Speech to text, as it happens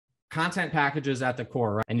Content packages at the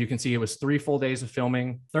core, right? And you can see it was 3 full days of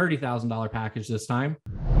filming, $30,000 package this time.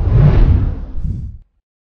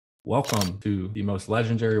 Welcome to the most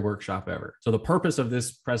legendary workshop ever. So the purpose of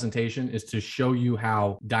this presentation is to show you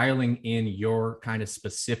how dialing in your kind of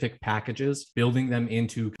specific packages, building them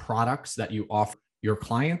into products that you offer your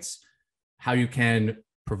clients, how you can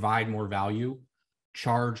provide more value,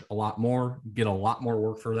 charge a lot more, get a lot more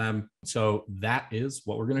work for them. So that is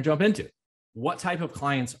what we're going to jump into. What type of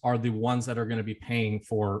clients are the ones that are going to be paying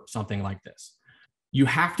for something like this? You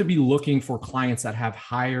have to be looking for clients that have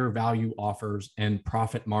higher value offers and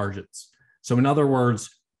profit margins. So in other words,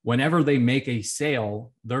 whenever they make a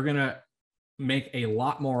sale, they're going to make a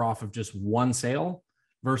lot more off of just one sale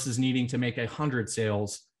versus needing to make 100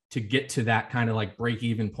 sales to get to that kind of like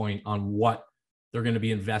break-even point on what they're going to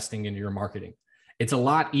be investing into your marketing. It's a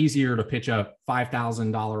lot easier to pitch a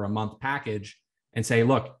 $5,000 a month package and say,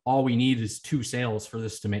 look, all we need is 2 sales for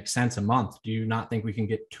this to make sense a month. Do you not think we can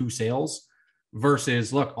get 2 sales?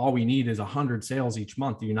 Versus, look, all we need is 100 sales each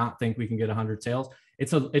month. Do you not think we can get 100 sales?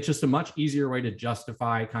 It's just a much easier way to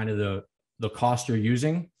justify kind of the cost you're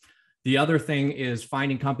using. The other thing is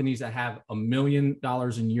finding companies that have $1 million a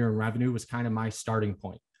year in revenue was kind of my starting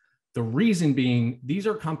point. The reason being, these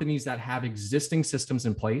are companies that have existing systems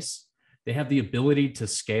in place. They have the ability to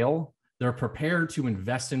scale. They're prepared to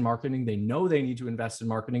invest in marketing. They know they need to invest in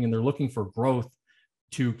marketing, and they're looking for growth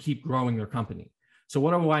to keep growing their company. So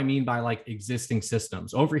what do I mean by like existing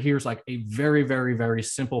systems? Over here is like a very, very, very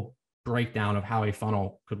simple breakdown of how a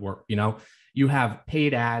funnel could work. You know, you have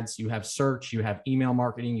paid ads, you have search, you have email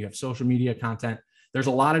marketing, you have social media content. There's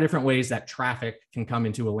a lot of different ways that traffic can come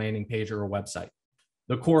into a landing page or a website.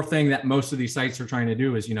 The core thing that most of these sites are trying to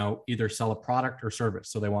do is, you know, either sell a product or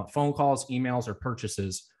service. So they want phone calls, emails, or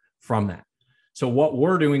purchases from that. So what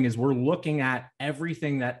we're doing is we're looking at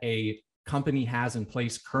everything that a company has in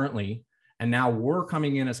place currently. And now we're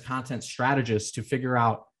coming in as content strategists to figure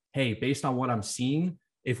out, hey, based on what I'm seeing,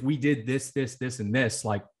 if we did this, this, this, and this,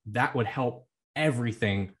 like that would help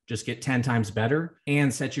everything just get 10 times better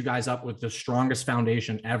and set you guys up with the strongest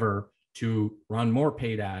foundation ever to run more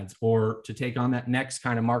paid ads or to take on that next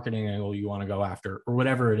kind of marketing angle you want to go after or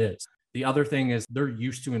whatever it is. The other thing is they're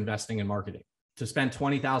used to investing in marketing. To spend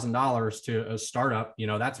 $20,000 to a startup, you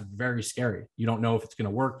know, that's very scary. You don't know if it's going to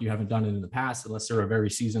work. You haven't done it in the past unless they're a very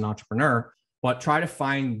seasoned entrepreneur. But try to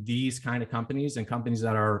find these kind of companies and companies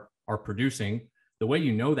that are producing. The way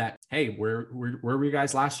you know that, hey, where were you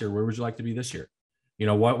guys last year? Where would you like to be this year? You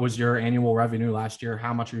know, what was your annual revenue last year?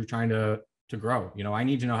 How much are you trying to grow? You know, I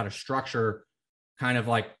need to know how to structure kind of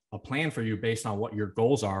like a plan for you based on what your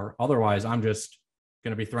goals are. Otherwise, I'm just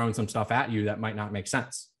going to be throwing some stuff at you that might not make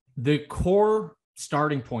sense. The core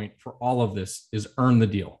starting point for all of this is earn the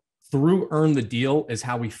deal. Through earn the deal is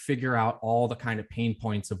how we figure out all the kind of pain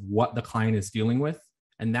points of what the client is dealing with.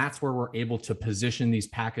 And that's where we're able to position these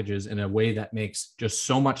packages in a way that makes just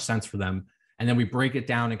so much sense for them. And then we break it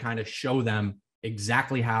down and kind of show them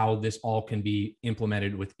exactly how this all can be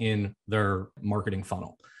implemented within their marketing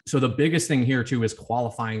funnel. So the biggest thing here too is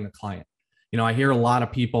qualifying the client. You know, I hear a lot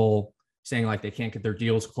of people saying like they can't get their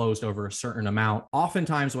deals closed over a certain amount.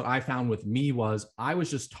 Oftentimes what I found with me was I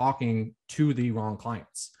was just talking to the wrong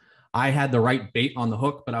clients. I had the right bait on the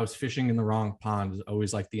hook, but I was fishing in the wrong pond is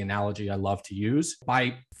always like the analogy I love to use.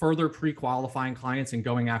 By further pre-qualifying clients and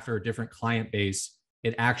going after a different client base,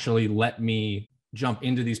 it actually let me jump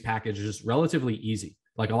into these packages relatively easy,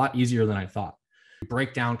 like a lot easier than I thought. We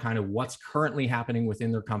break down kind of what's currently happening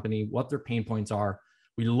within their company, what their pain points are.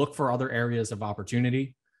 We look for other areas of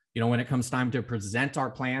opportunity. You know, when it comes time to present our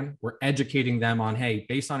plan, we're educating them on, hey,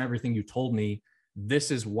 based on everything you told me,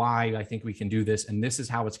 this is why I think we can do this. And this is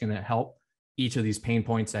how it's going to help each of these pain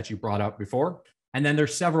points that you brought up before. And then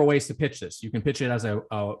there's several ways to pitch this. You can pitch it as a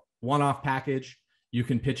one-off package. You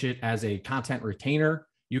can pitch it as a content retainer.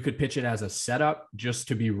 You could pitch it as a setup just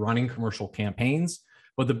to be running commercial campaigns.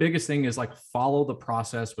 But the biggest thing is like follow the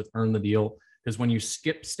process with earn the deal. Because when you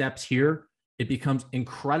skip steps here, it becomes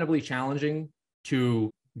incredibly challenging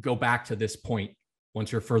to go back to this point once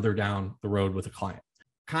you're further down the road with a client.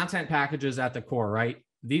 Content packages at the core, right?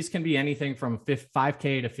 These can be anything from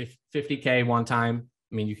 $5K to $50K one time.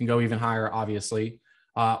 I mean, you can go even higher, obviously,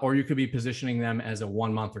 or you could be positioning them as a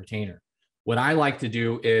 1-month retainer. What I like to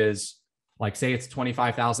do is like, say it's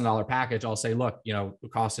 $25,000 package. I'll say, look, you know, the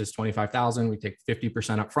cost is $25,000. We take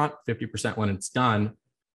 50% up front, 50% when it's done.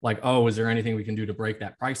 Like, oh, is there anything we can do to break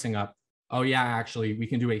that pricing up? Oh yeah, actually we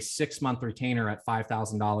can do a 6-month retainer at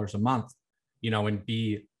 $5,000 a month, you know, and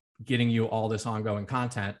be getting you all this ongoing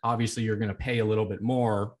content. Obviously you're going to pay a little bit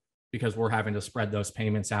more because we're having to spread those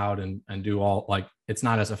payments out and do all, like, it's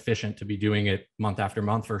not as efficient to be doing it month after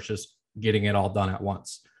month versus getting it all done at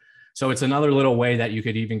once. So it's another little way that you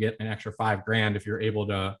could even get an extra $5,000 if you're able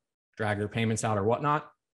to drag your payments out or whatnot.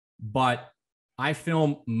 But I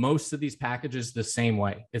film most of these packages the same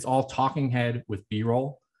way. It's all talking head with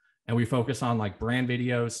B-roll. And we focus on like brand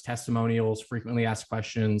videos, testimonials, frequently asked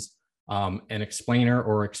questions, and explainer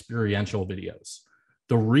or experiential videos.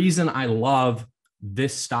 The reason I love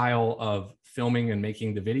this style of filming and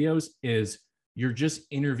making the videos is you're just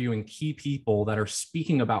interviewing key people that are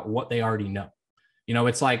speaking about what they already know. You know,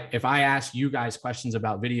 it's like if I ask you guys questions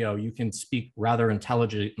about video, you can speak rather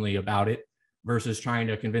intelligently about it versus trying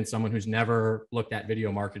to convince someone who's never looked at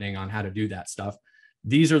video marketing on how to do that stuff.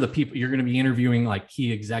 These are the people you're going to be interviewing, like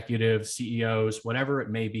key executives, CEOs, whatever it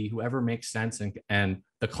may be, whoever makes sense. And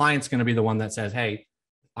the client's going to be the one that says, hey,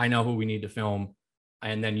 I know who we need to film.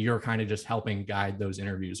 And then you're kind of just helping guide those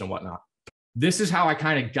interviews and whatnot. This is how I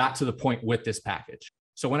kind of got to the point with this package.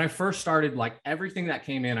 So when I first started, like everything that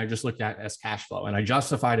came in, I just looked at as cash flow, and I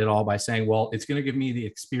justified it all by saying, well, it's going to give me the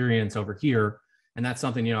experience over here. And that's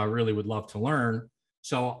something, you know, I really would love to learn.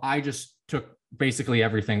 So I just took basically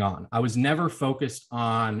everything on. I was never focused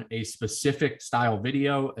on a specific style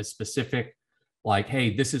video, a specific, like,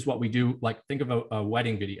 hey, this is what we do. Like, think of a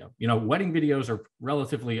wedding video. You know, wedding videos are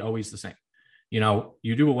relatively always the same. You know,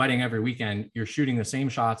 you do a wedding every weekend, you're shooting the same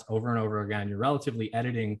shots over and over again. You're relatively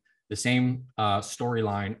editing the same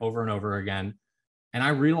storyline over and over again. And I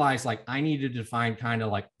realized like I needed to find kind of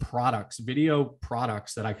like products, video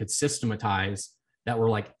products that I could systematize that were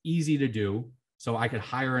like easy to do. So I could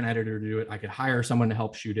hire an editor to do it. I could hire someone to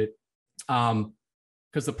help shoot it.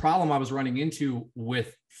 Because the problem I was running into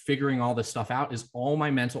with figuring all this stuff out is all my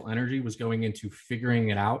mental energy was going into figuring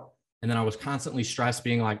it out. And then I was constantly stressed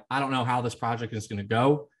being like, I don't know how this project is going to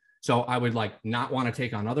go. So I would like not want to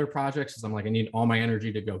take on other projects because I'm like, I need all my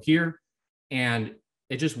energy to go here. And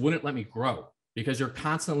it just wouldn't let me grow because you're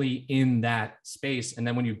constantly in that space. And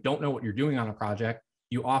then when you don't know what you're doing on a project,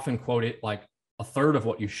 you often quote it like a third of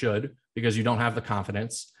what you should because you don't have the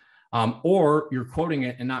confidence. Or you're quoting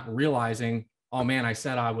it and not realizing, oh man, I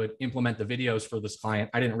said I would implement the videos for this client.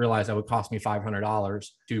 I didn't realize that would cost me $500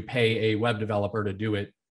 to pay a web developer to do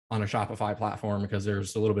it on a Shopify platform because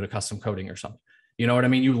there's a little bit of custom coding or something. You know what I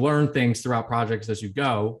mean? You learn things throughout projects as you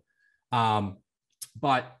go.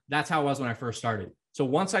 But that's how it was when I first started. So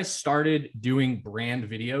once I started doing brand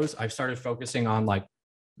videos, I started focusing on like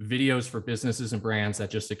videos for businesses and brands that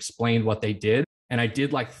just explained what they did. And I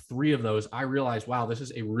did like 3 of those. I realized, wow, this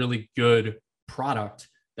is a really good product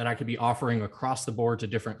that I could be offering across the board to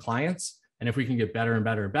different clients. And if we can get better and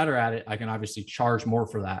better and better at it, I can obviously charge more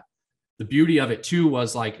for that. The beauty of it too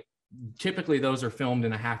was like, typically those are filmed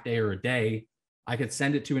in a half day or a day. I could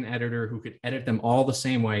send it to an editor who could edit them all the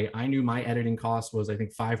same way. I knew my editing cost was, I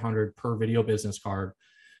think, $500 per video business card.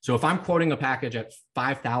 So if I'm quoting a package at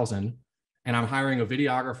 $5,000 and I'm hiring a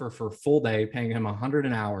videographer for a full day, paying him $100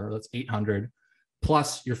 an hour, that's $800,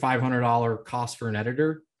 plus your $500 cost for an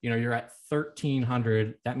editor, you know, you're at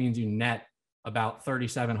 $1,300. That means you net about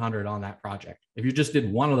 $3,700 on that project. If you just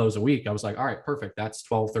did one of those a week, I was like, all right, perfect. That's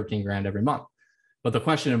 12, 13 grand every month. But the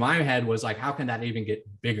question in my head was like, how can that even get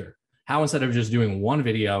bigger? How instead of just doing one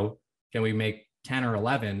video, can we make 10 or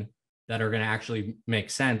 11 that are going to actually make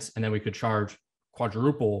sense? And then we could charge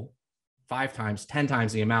quadruple, 5 times, 10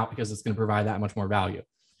 times the amount because it's going to provide that much more value.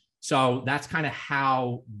 So that's kind of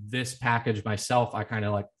how this package myself, I kind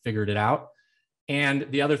of like figured it out. And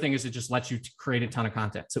the other thing is it just lets you create a ton of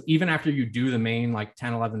content. So even after you do the main like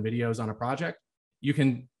 10, 11 videos on a project, you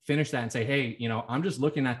can finish that and say, hey, you know, I'm just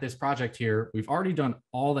looking at this project here. We've already done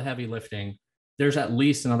all the heavy lifting. There's at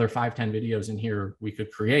least another 5, 10 videos in here we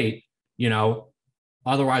could create, you know,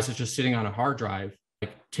 otherwise it's just sitting on a hard drive.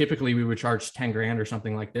 Like typically we would charge 10 grand or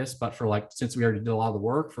something like this, but for like, since we already did a lot of the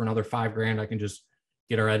work, for another 5 grand, I can just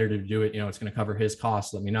get our editor to do it. You know, it's going to cover his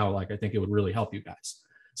costs. Let me know. Like, I think it would really help you guys.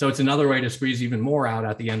 So it's another way to squeeze even more out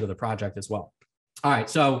at the end of the project as well. All right.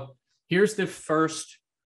 So here's the first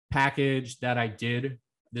package that I did.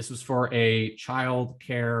 This was for a child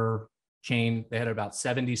care chain. They had about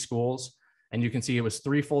 70 schools. And you can see it was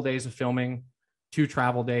 3 full days of filming, 2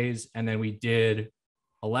 travel days. And then we did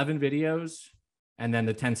 11 videos. And then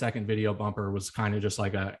the 10-second video bumper was kind of just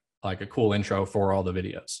like a cool intro for all the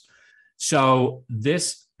videos. So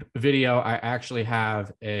this video, I actually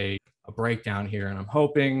have a breakdown here, and I'm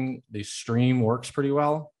hoping the stream works pretty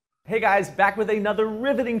well. Hey guys, back with another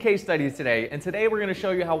riveting case study today. And today we're going to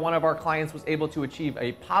show you how one of our clients was able to achieve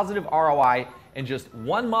a positive ROI in just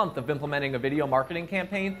 1 month of implementing a video marketing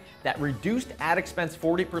campaign that reduced ad expense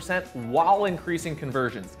 40% while increasing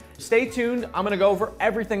conversions. Stay tuned. I'm going to go over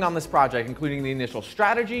everything on this project, including the initial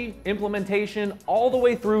strategy, implementation, all the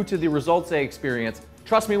way through to the results they experienced.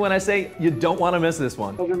 Trust me when I say you don't want to miss this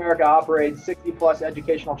one. Children America operates 60 plus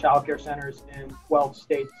educational childcare centers in 12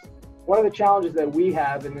 states. One of the challenges that we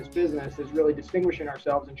have in this business is really distinguishing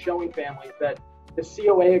ourselves and showing families that the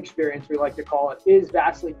COA experience, we like to call it, is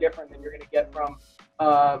vastly different than you're going to get from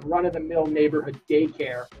run-of-the-mill neighborhood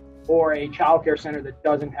daycare or a childcare center that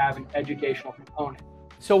doesn't have an educational component.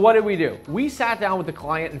 So what did we do? We sat down with the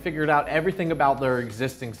client and figured out everything about their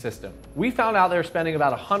existing system. We found out they're spending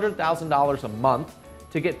about $100,000 a month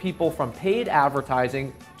to get people from paid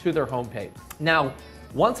advertising to their homepage. Now,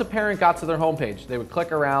 once a parent got to their homepage, they would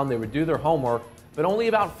click around, they would do their homework, but only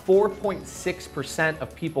about 4.6%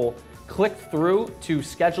 of people clicked through to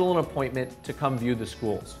schedule an appointment to come view the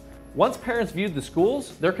schools. Once parents viewed the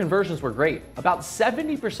schools, their conversions were great. About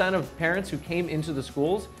 70% of parents who came into the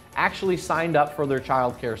schools actually signed up for their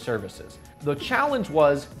childcare services. The challenge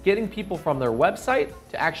was getting people from their website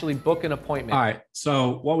to actually book an appointment. All right.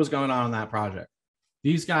 So what was going on that project?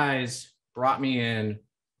 These guys brought me in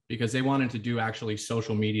because they wanted to do actually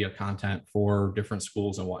social media content for different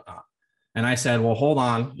schools and whatnot. And I said, well, hold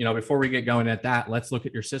on, before we get going at that, let's look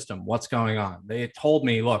at your system. What's going on? They told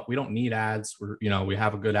me, look, we don't need ads. We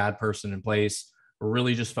have a good ad person in place. We're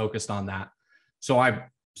really just focused on that. So I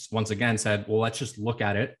once again said, well, let's just look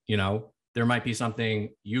at it. There might be something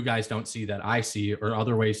you guys don't see that I see, or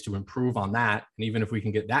other ways to improve on that. And even if we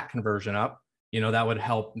can get that conversion up, that would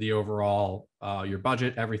help the overall, your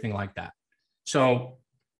budget, everything like that. So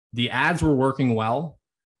the ads were working well.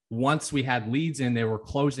 Once we had leads in, they were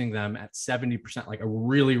closing them at 70%, like a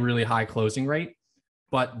really, really high closing rate.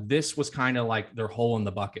 But this was kind of like their hole in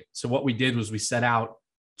the bucket. So what we did was we set out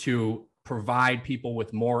to provide people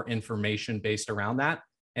with more information based around that.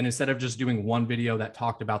 And instead of just doing one video that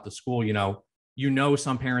talked about the school,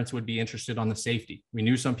 some parents would be interested on the safety. We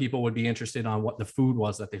knew some people would be interested on what the food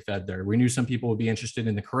was that they fed there. We knew some people would be interested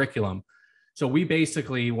in the curriculum. So we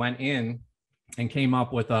basically went in and came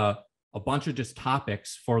up with a bunch of just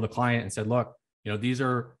topics for the client and said, look, these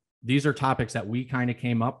are topics that we kind of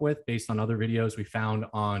came up with based on other videos we found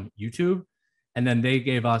on YouTube. And then they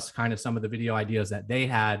gave us kind of some of the video ideas that they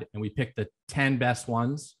had, and we picked the 10 best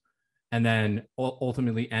ones, and then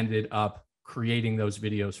ultimately ended up creating those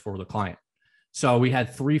videos for the client. So we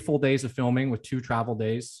had 3 full days of filming with 2 travel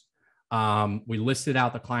days. We listed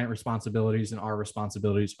out the client responsibilities and our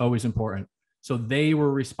responsibilities, always important. So they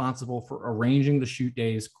were responsible for arranging the shoot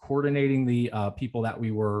days, coordinating the people that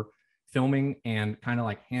we were filming, and kind of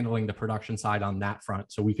like handling the production side on that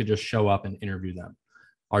front. So we could just show up and interview them.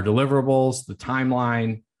 Our deliverables, the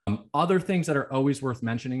timeline, other things that are always worth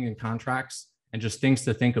mentioning in contracts and just things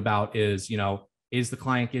to think about is, is the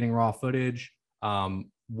client getting raw footage?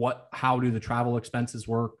 How do the travel expenses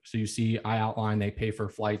work? So you see, I outline they pay for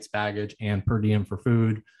flights, baggage, and per diem for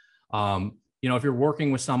food. If you're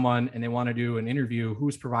working with someone and they want to do an interview,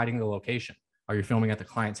 who's providing the location? Are you filming at the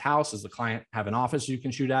client's house? Does the client have an office you can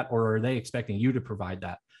shoot at, or are they expecting you to provide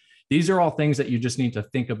that? These are all things that you just need to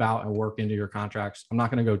think about and work into your contracts. I'm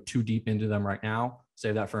not going to go too deep into them right now.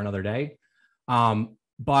 Save that for another day.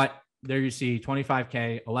 But there you see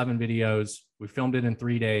 25K, 11 videos. We filmed it in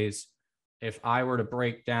 3 days. If I were to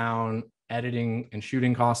break down editing and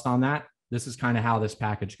shooting cost on that, this is kind of how this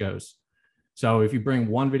package goes. So if you bring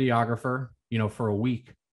one videographer, for a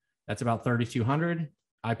week, that's about $3,200.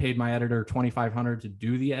 I paid my editor $2,500 to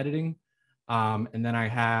do the editing. And then I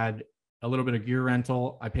had a little bit of gear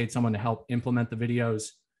rental. I paid someone to help implement the videos.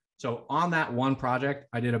 So on that one project,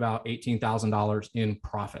 I did about $18,000 in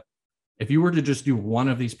profit. If you were to just do one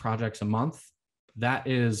of these projects a month, that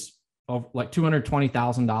is like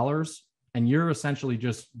 $220,000. And you're essentially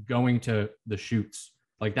just going to the shoots.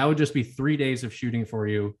 Like that would just be 3 days of shooting for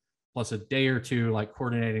you, plus a day or 2, like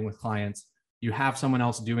coordinating with clients. You have someone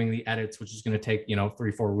else doing the edits, which is going to take,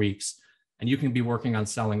 3-4 weeks, and you can be working on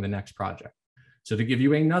selling the next project. So to give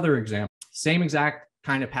you another example, same exact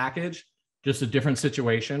kind of package, just a different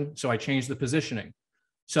situation. So I changed the positioning.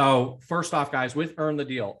 So first off, guys, with Earn the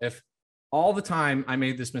Deal, if all the time I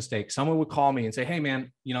made this mistake, someone would call me and say, hey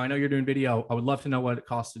man, I know you're doing video. I would love to know what it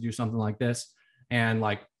costs to do something like this. And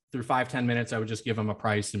like through 5-10 minutes, I would just give them a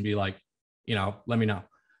price and be like, let me know.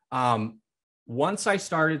 Once I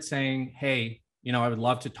started saying, hey, I would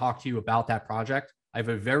love to talk to you about that project, I have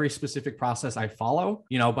a very specific process I follow,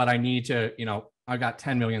 but I need to, I've got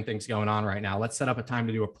 10 million things going on right now. Let's set up a time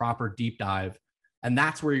to do a proper deep dive And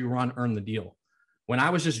that's where you earn the deal. When I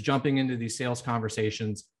was just jumping into these sales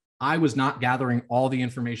conversations, I was not gathering all the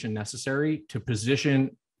information necessary to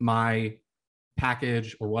position my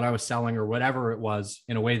package or what I was selling or whatever it was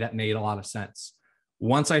in a way that made a lot of sense.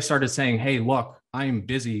 Once I started saying, hey, look, I am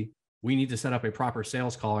busy. We need to set up a proper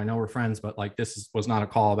sales call. I know we're friends, but like was not a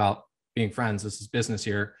call about being friends. This is business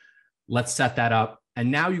here. Let's set that up. And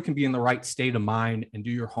now you can be in the right state of mind and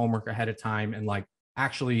do your homework ahead of time and like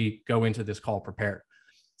actually go into this call prepared.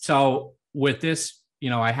 So with this,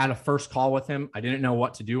 I had a first call with him. I didn't know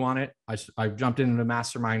what to do on it. I jumped into the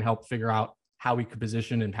mastermind, helped figure out how we could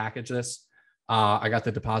position and package this. I got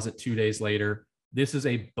the deposit 2 days later. This is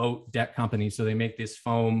a boat deck company. So they make this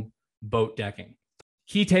foam boat decking.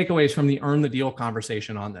 Key takeaways from the earn the deal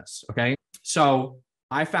conversation on this. Okay. So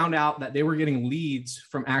I found out that they were getting leads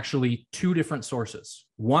from actually 2 different sources.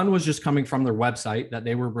 One was just coming from their website that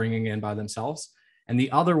they were bringing in by themselves. And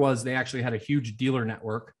the other was they actually had a huge dealer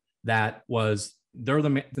network that was, they're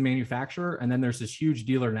the manufacturer. And then there's this huge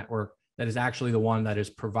dealer network that is actually the one that is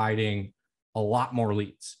providing a lot more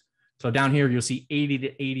leads. So down here, you'll see 80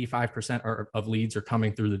 to 85% of leads are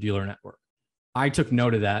coming through the dealer network. I took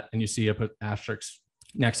note of that. And you see I put asterisks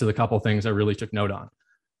next to the couple of things I really took note on.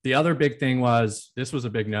 The other big thing was, this was a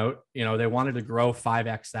big note, they wanted to grow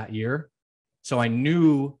 5X that year. So I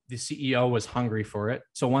knew the CEO was hungry for it.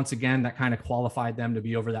 So once again, that kind of qualified them to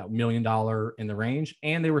be over that $1 million in the range.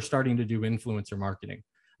 And they were starting to do influencer marketing.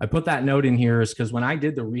 I put that note in here is because when I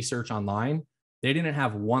did the research online, they didn't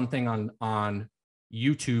have one thing on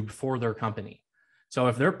YouTube for their company. So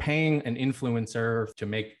if they're paying an influencer to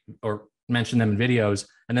make or mention them in videos,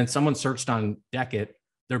 and then someone searched on Deckit,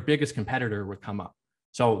 their biggest competitor would come up.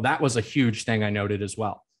 So that was a huge thing I noted as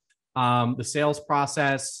well. The sales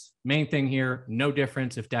process, main thing here, no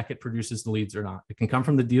difference if Deckit produces the leads or not. It can come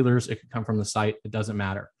from the dealers. It can come from the site. It doesn't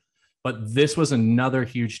matter. But this was another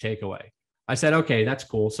huge takeaway. I said, okay, that's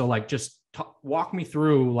cool. So like, just walk me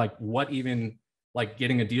through like what even like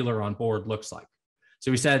getting a dealer on board looks like.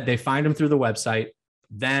 So we said they find them through the website.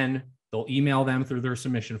 Then they'll email them through their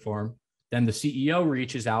submission form. Then the CEO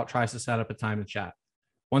reaches out, tries to set up a time to chat.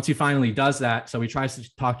 Once he finally does that, so he tries to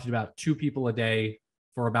talk to about 2 people a day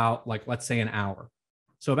for about like, let's say an hour.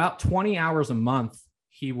 So about 20 hours a month,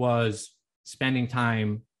 he was spending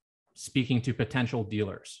time speaking to potential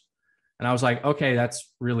dealers. And I was like, okay,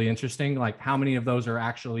 that's really interesting. Like how many of those are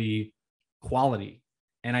actually quality?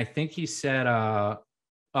 And I think he said,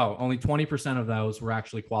 only 20% of those were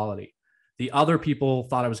actually quality. The other people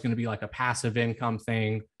thought it was going to be like a passive income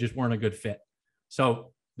thing, just weren't a good fit.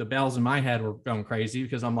 So the bells in my head were going crazy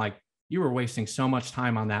because I'm like, you were wasting so much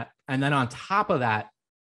time on that. And then on top of that,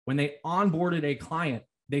 when they onboarded a client,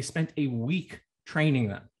 they spent a week training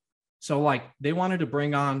them. So like they wanted to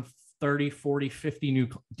bring on 30, 40, 50 new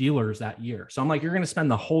dealers that year. So I'm like, you're going to spend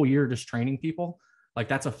the whole year just training people. Like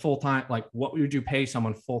that's a full-time, like what would you pay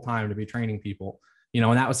someone full-time to be training people?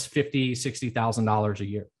 And that was $50,000, $60,000 a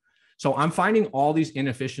year. So I'm finding all these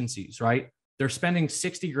inefficiencies, right? They're spending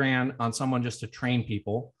 60 grand on someone just to train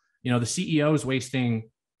people. The CEO is wasting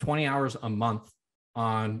 20 hours a month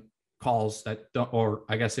on calls that don't, or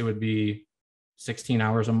I guess it would be 16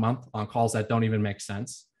 hours a month on calls that don't even make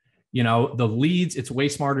sense. The leads, it's way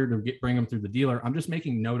smarter to bring them through the dealer. I'm just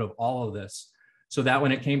making note of all of this so that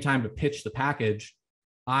when it came time to pitch the package,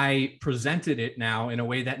 I presented it now in a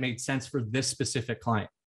way that made sense for this specific client.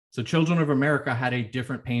 So Children of America had a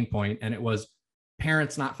different pain point, and it was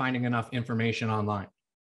parents not finding enough information online.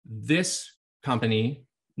 This company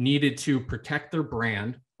needed to protect their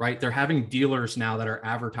brand, right? They're having dealers now that are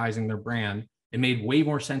advertising their brand. It made way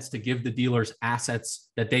more sense to give the dealers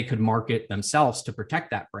assets that they could market themselves to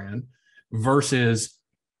protect that brand versus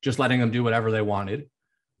just letting them do whatever they wanted.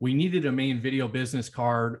 We needed a main video business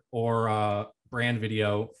card or a brand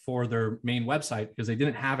video for their main website because they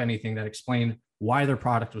didn't have anything that explained why their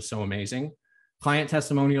product was so amazing. Client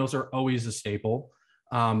testimonials are always a staple.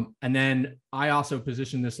 And then I also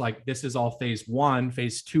positioned this like, this is all phase 1.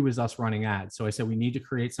 Phase 2 is us running ads. So I said, we need to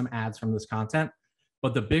create some ads from this content.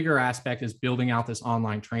 But the bigger aspect is building out this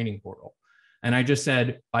online training portal. And I just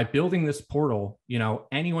said, by building this portal,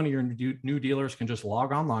 any one of your new dealers can just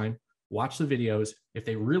log online, watch the videos. If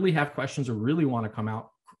they really have questions or really want to come out,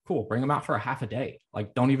 cool, bring them out for a half a day.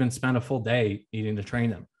 Like don't even spend a full day needing to train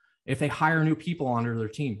them. If they hire new people onto their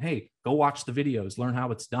team, hey, go watch the videos, learn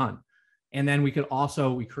how it's done. And then we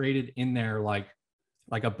created in there like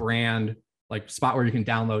a brand, like spot where you can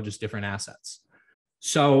download just different assets.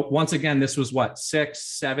 So once again, this was what, 6,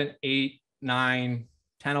 7, 8, 9,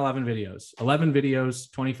 10, 11 videos, 11 videos,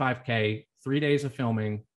 25K, 3 days of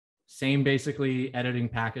filming, same basically editing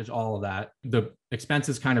package, all of that. The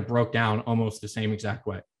expenses kind of broke down almost the same exact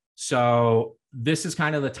way. So this is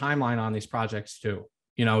kind of the timeline on these projects too.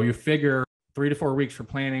 You know, you figure 3 to 4 weeks for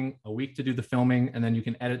planning, a week to do the filming, and then you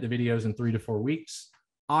can edit the videos in 3 to 4 weeks.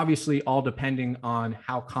 Obviously, all depending on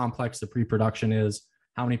how complex the pre-production is,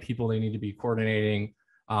 how many people they need to be coordinating,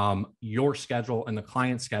 your schedule and the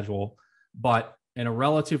client's schedule. But in a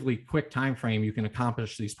relatively quick time frame, you can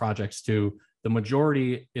accomplish these projects too. The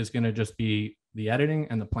majority is going to just be the editing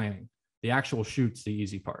and the planning. The actual shoot's the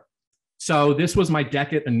easy part. So this was my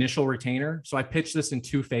Decade initial retainer. So I pitched this in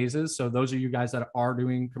 2 phases. So those of you guys that are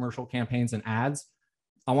doing commercial campaigns and ads,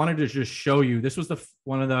 I wanted to just show you, this was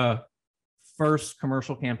one of the first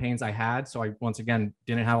commercial campaigns I had. So I, once again,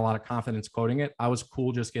 didn't have a lot of confidence quoting it. I was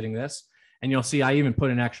cool just getting this. And you'll see I even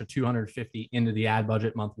put an extra 250 into the ad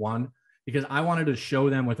budget month 1 because I wanted to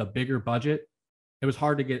show them with a bigger budget. It was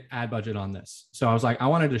hard to get ad budget on this. So I was like, I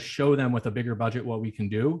wanted to show them with a bigger budget what we can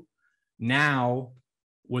do. Now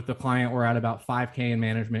with the client, we're at about 5K in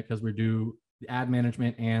management because we do ad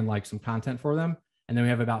management and like some content for them. And then we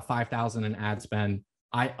have about 5,000 in ad spend.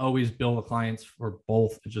 I always bill the clients for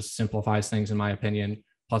both. It just simplifies things in my opinion.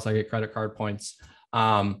 Plus I get credit card points.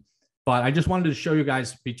 But I just wanted to show you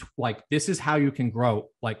guys like, this is how you can grow.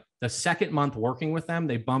 Like the second month working with them,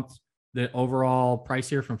 they bumped the overall price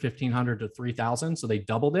here from 1,500 to 3,000. So they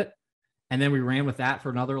doubled it. And then we ran with that for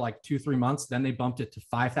another like 2-3 months. Then they bumped it to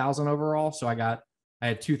 5,000 overall. So I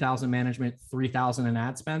had 2,000 management, 3,000 in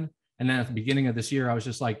ad spend. And then at the beginning of this year, I was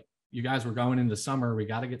just like, you guys were going into summer. We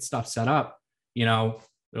got to get stuff set up. You know,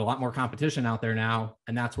 there's a lot more competition out there now.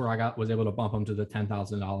 And that's where I was able to bump them to the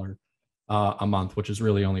 $10,000 a month, which is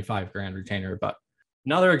really only $5,000 retainer. But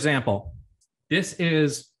another example, this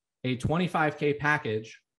is a 25K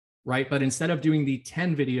package, right? But instead of doing the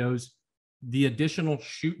 10 videos, the additional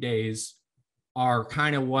shoot days are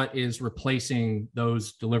kind of what is replacing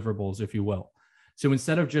those deliverables, if you will. So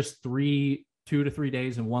instead of just 2 to 3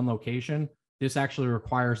 days in one location, this actually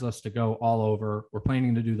requires us to go all over. We're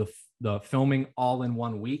planning to do the filming all in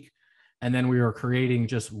 1 week. And then we are creating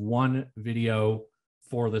just one video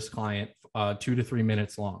for this client, 2 to 3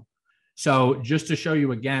 minutes long. So just to show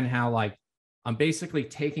you again, how like, I'm basically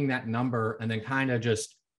taking that number and then kind of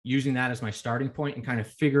just using that as my starting point and kind of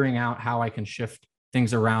figuring out how I can shift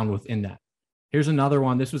things around within that. Here's another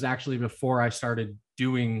one. This was actually before I started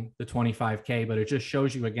doing the 25K, but it just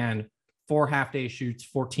shows you again, 4 half-day shoots,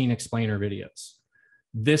 14 explainer videos.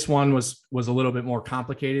 This one was a little bit more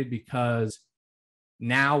complicated because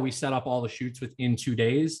now we set up all the shoots within 2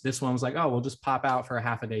 days. This one was like, oh, we'll just pop out for a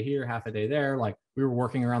half a day here, half a day there. Like we were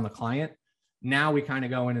working around the client. Now we kind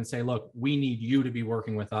of go in and say, look, we need you to be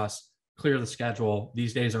working with us, clear the schedule.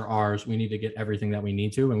 These days are ours. We need to get everything that we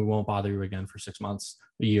need to, and we won't bother you again for 6 months,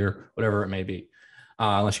 a year, whatever it may be,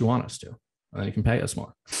 unless you want us to, and then you can pay us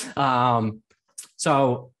more.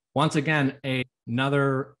 So once again,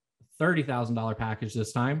 another $30,000 package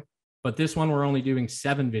this time, but this one we're only doing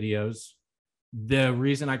 7 videos. The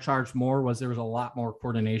reason I charged more was there was a lot more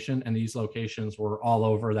coordination, and these locations were all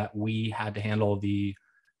over that we had to handle the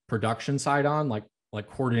production side on, like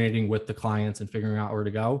coordinating with the clients and figuring out where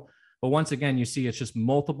to go. But once again, you see it's just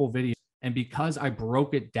multiple videos. And because I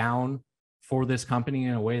broke it down for this company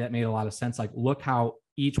in a way that made a lot of sense, like look how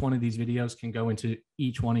each one of these videos can go into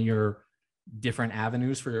each one of your different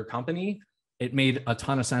avenues for your company. It made a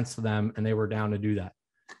ton of sense to them, and they were down to do that.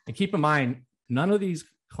 And keep in mind, none of these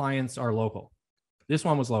clients are local. This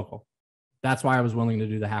one was local. That's why I was willing to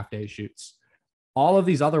do the half-day shoots. All of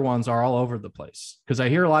these other ones are all over the place, because I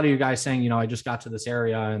hear a lot of you guys saying, you know, I just got to this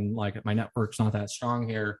area and like my network's not that strong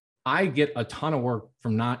here. I get a ton of work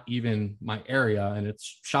from not even my area. And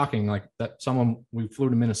it's shocking. Like that we flew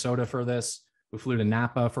to Minnesota for this. We flew to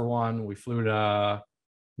Napa for one. We flew to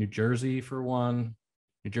New Jersey for one.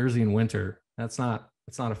 New Jersey in winter. It's not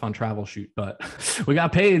a fun travel shoot, but we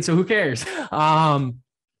got paid. So who cares?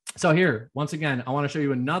 So here, once again, I want to show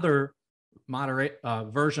you another moderate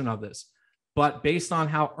version of this. But based on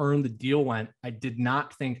how earned the deal went, I did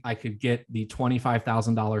not think I could get the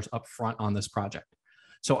 $25,000 up front on this project.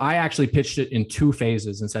 So I actually pitched it in 2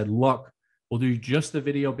 phases and said, look, we'll do just the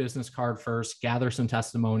video business card first, gather some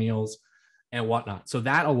testimonials and whatnot. So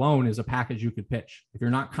that alone is a package you could pitch. If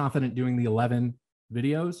you're not confident doing the 11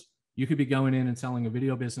 videos, you could be going in and selling a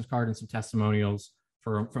video business card and some testimonials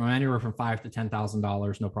from anywhere from $5,000 to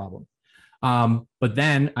 $10,000, no problem. But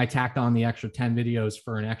then I tacked on the extra 10 videos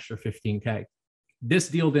for an extra 15K. This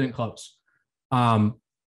deal didn't close.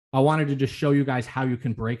 I wanted to just show you guys how you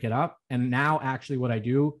can break it up. And now actually what I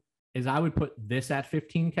do is I would put this at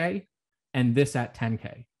 15K and this at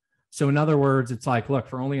 10K. So in other words, it's like, look,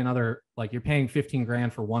 for only another, like you're paying 15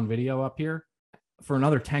 grand for one video up here. For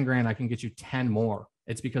another 10 grand, I can get you 10 more.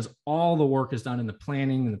 It's because all the work is done in the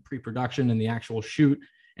planning and the pre-production and the actual shoot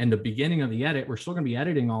and the beginning of the edit. We're still going to be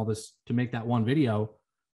editing all this to make that one video.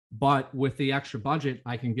 But with the extra budget,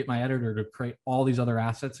 I can get my editor to create all these other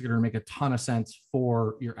assets that are going to make a ton of sense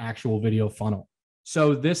for your actual video funnel.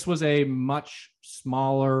 So this was a much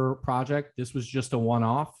smaller project. This was just a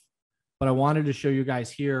one-off, but I wanted to show you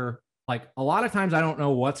guys here. Like a lot of times I don't know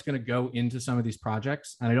what's going to go into some of these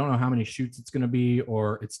projects and I don't know how many shoots it's going to be,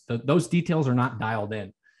 or those details are not dialed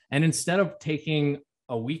in. And instead of taking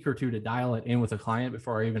a week or two to dial it in with a client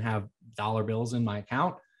before I even have dollar bills in my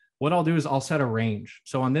account, what I'll do is I'll set a range.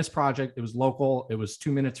 So on this project, it was local. It was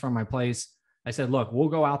 2 minutes from my place. I said, look, we'll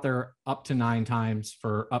go out there up to 9 times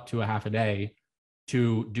for up to a half a day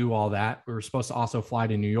to do all that. We were supposed to also fly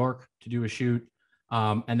to New York to do a shoot.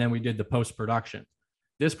 And then we did the post-production.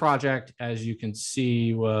 This project, as you can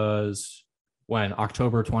see, was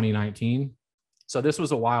October 2019. So this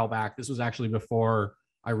was a while back. This was actually before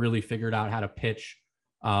I really figured out how to pitch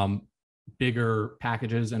bigger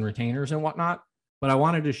packages and retainers and whatnot. But I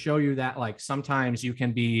wanted to show you that like sometimes you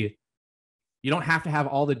don't have to have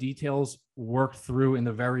all the details worked through in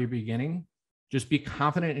the very beginning. Just be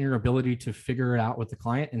confident in your ability to figure it out with the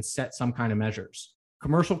client and set some kind of measures.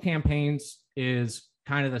 Commercial campaigns is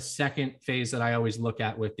kind of the second phase that I always look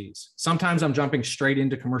at with these. Sometimes I'm jumping straight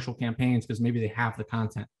into commercial campaigns because maybe they have the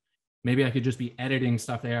content. Maybe I could just be editing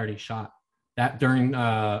stuff they already shot. That during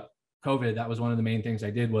COVID, that was one of the main things I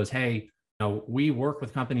did was, hey, we work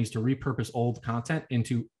with companies to repurpose old content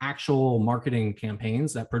into actual marketing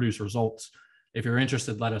campaigns that produce results. If you're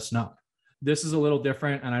interested, let us know. This is a little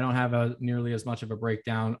different, and I don't have nearly as much of a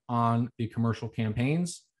breakdown on the commercial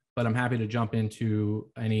campaigns, but I'm happy to jump into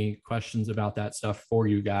any questions about that stuff for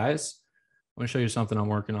you guys. I'm going to show you something I'm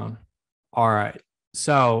working on. All right.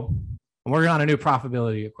 So I'm working on a new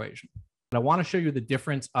profitability equation. But I want to show you the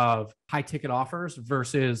difference of high ticket offers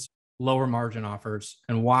versus lower margin offers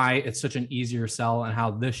and why it's such an easier sell and how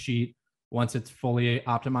this sheet, once it's fully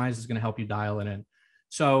optimized, is going to help you dial it in.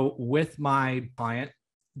 So with my client,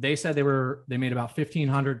 they said they made about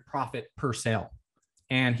 $1,500 profit per sale.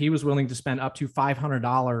 And he was willing to spend up to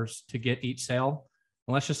 $500 to get each sale.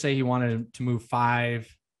 And let's just say he wanted to move 5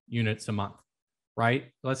 units a month, right?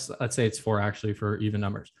 Let's say it's 4 actually for even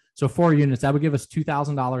numbers. So 4 units, that would give us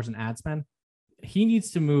 $2,000 in ad spend. He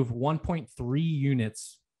needs to move 1.3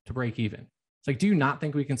 units to break even. It's like, do you not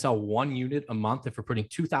think we can sell 1 unit a month if we're putting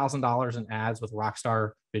 $2,000 in ads with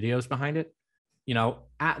rockstar videos behind it?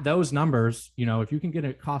 At those numbers, if you can get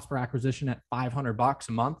a cost per acquisition at $500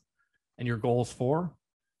 a month and your goal is 4,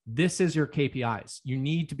 this is your KPIs. You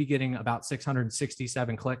need to be getting about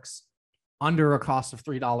 667 clicks, under a cost of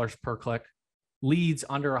 $3 per click, leads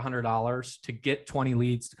under $100 to get 20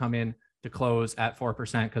 leads to come in to close at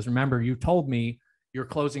 4%. Because remember, you told me your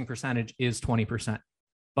closing percentage is 20%.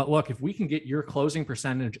 But look, if we can get your closing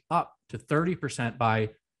percentage up to 30% by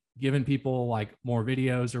giving people like more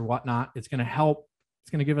videos or whatnot, it's going to help. It's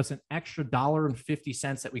going to give us an extra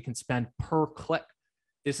 $1.50 that we can spend per click.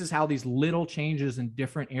 This is how these little changes in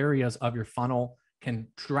different areas of your funnel can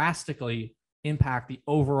drastically impact the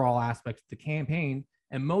overall aspect of the campaign.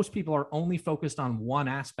 And most people are only focused on one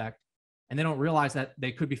aspect and they don't realize that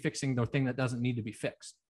they could be fixing the thing that doesn't need to be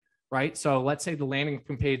fixed, right? So let's say the landing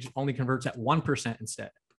page only converts at 1%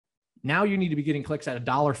 instead. Now you need to be getting clicks at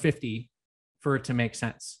 $1.50 for it to make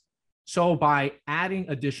sense. So by adding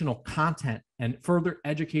additional content and further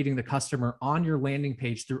educating the customer on your landing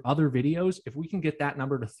page through other videos, if we can get that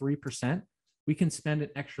number to 3%, we can spend an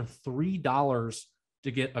extra $3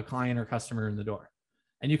 to get a client or customer in the door.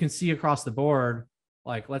 And you can see across the board,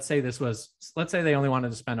 like, let's say they only wanted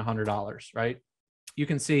to spend $100, right? You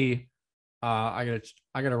can see, I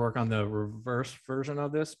gotta work on the reverse version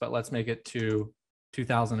of this, but let's make it to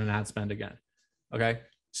 2,000 in ad spend again. Okay.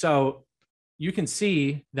 So you can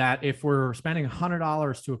see that if we're spending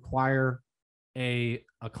 $100 to acquire a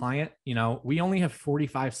client, we only have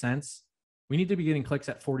 45 cents. We need to be getting clicks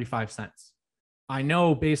at 45 cents. I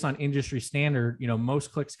know based on industry standard,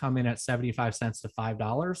 most clicks come in at 75 cents to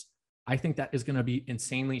 $5. I think that is going to be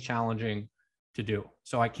insanely challenging to do.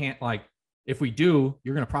 So I can't, if we do,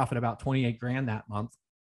 you're going to profit about 28 grand that month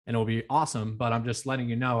and it'll be awesome. But I'm just letting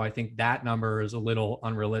you know, I think that number is a little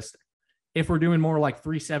unrealistic. If we're doing more like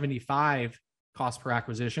 375 cost per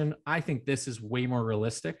acquisition, I think this is way more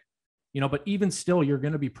realistic, but even still, you're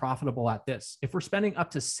going to be profitable at this. If we're spending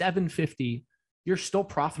up to $750, you're still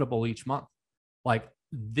profitable each month. Like,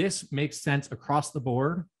 this makes sense across the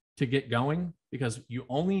board to get going because you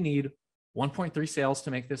only need 1.3 sales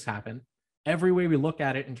to make this happen. every way we look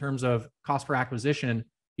at it in terms of cost per acquisition,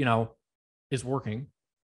 you know, is working.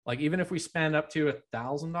 Like even if we spend up to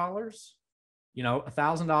 $1,000, you know,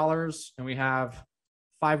 $1,000 and we have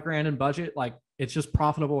 $5,000 in budget, like it's just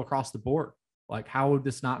profitable across the board. Like how would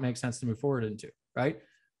this not make sense to move forward into, right?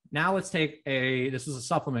 Now let's take this was a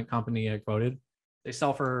supplement company I quoted.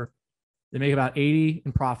 They make about 80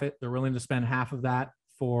 in profit. They're willing to spend half of that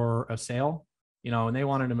for a sale, you know, and they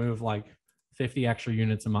wanted to move like 50 extra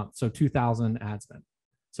units a month. So 2,000 ad spend.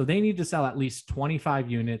 So they need to sell at least 25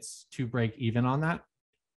 units to break even on that.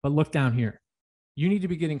 But look down here. You need to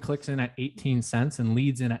be getting clicks in at 18 cents and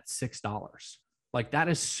leads in at $6. Like that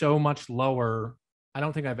is so much lower. I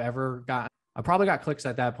don't think I probably got clicks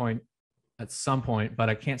at that point at some point, but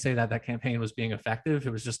I can't say that that campaign was being effective. It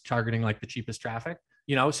was just targeting like the cheapest traffic,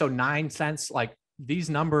 you know? So 9 cents, like these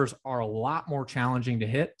numbers are a lot more challenging to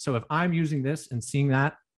hit. So if I'm using this and seeing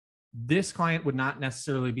that, this client would not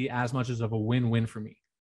necessarily be as much as of a win-win for me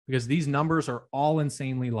because these numbers are all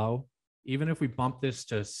insanely low. Even if we bump this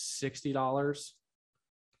to $60,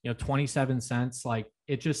 you know, 27 cents, like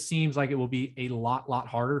it just seems like it will be a lot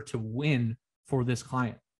harder to win for this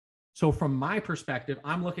client. So from my perspective,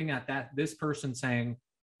 I'm looking at this person saying,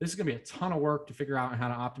 this is going to be a ton of work to figure out how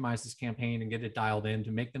to optimize this campaign and get it dialed in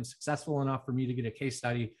to make them successful enough for me to get a case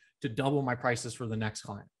study to double my prices for the next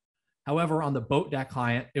client. However, on the boat deck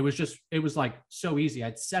client, it was like so easy. I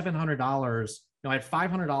had $700. I had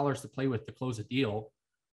 $500 to play with to close a deal.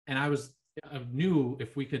 And I knew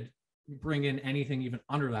if we could bring in anything even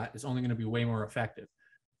under that, it's only going to be way more effective.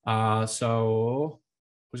 So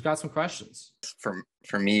who's got some questions?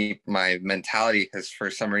 For me, my mentality has for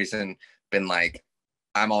some reason been like,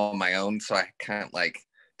 I'm all on my own. So I kind of like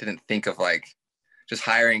didn't think of like just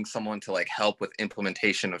hiring someone to like help with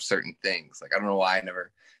implementation of certain things. Like, I don't know why I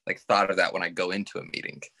never like thought of that when I go into a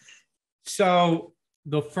meeting. So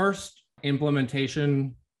the first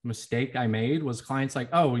implementation mistake I made was clients like,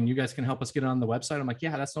 oh, and you guys can help us get it on the website. I'm like,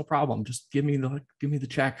 yeah, that's no problem. Just give me the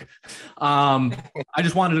check. I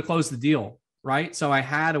just wanted to close the deal. Right. So I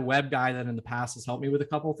had a web guy that in the past has helped me with a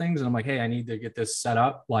couple of things. And I'm like, hey, I need to get this set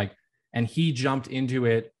up. Like, and he jumped into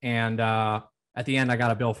it. And at the end, I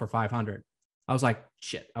got a bill for 500. I was like,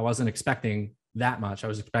 shit, I wasn't expecting that much. I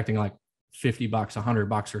was expecting like $50,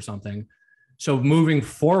 $100 or something. So moving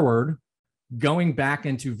forward, going back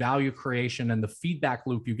into value creation and the feedback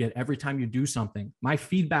loop you get every time you do something. My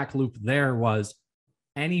feedback loop there was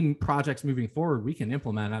any projects moving forward, we can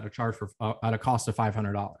implement at a cost of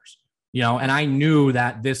 $500. You know, and I knew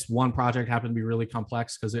that this one project happened to be really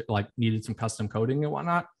complex because it like needed some custom coding and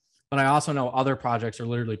whatnot. But I also know other projects are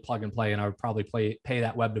literally plug and play, and I would probably pay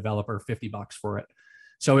that web developer $50 for it.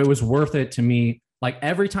 So it was worth it to me. Like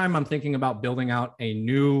every time I'm thinking about building out a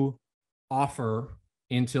new offer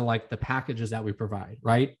into like the packages that we provide,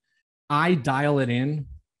 right? I dial it in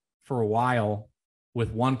for a while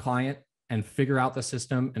with one client and figure out the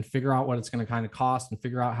system and figure out what it's going to kind of cost and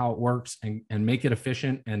figure out how it works and make it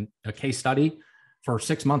efficient and a case study for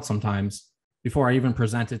 6 months sometimes before I even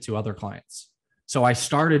present it to other clients. So I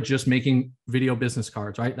started just making video business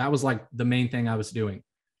cards, right? That was like the main thing I was doing.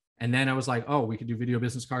 And then I was like, oh, we could do video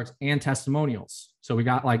business cards and testimonials. So we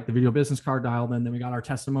got like the video business card dialed in, then we got our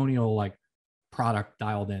testimonial like product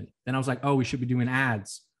dialed in. Then I was like, oh, we should be doing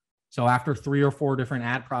ads. So after 3 or 4 different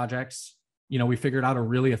ad projects, you know, we figured out a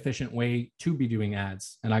really efficient way to be doing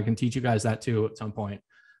ads. And I can teach you guys that too at some point.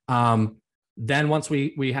 Then once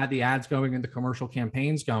we had the ads going and the commercial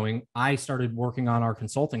campaigns going, I started working on our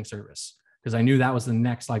consulting service because I knew that was the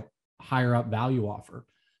next like higher up value offer.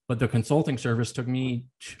 But the consulting service took me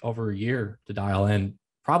over a year to dial in,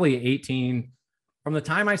 probably 18. From the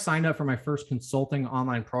time I signed up for my first consulting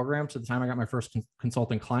online program to the time I got my first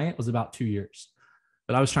consulting client was about 2 years.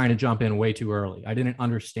 But I was trying to jump in way too early. I didn't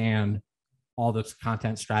understand all this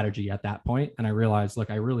content strategy at that point. And I realized,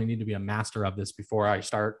 look, I really need to be a master of this before I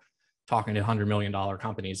start talking to $100 million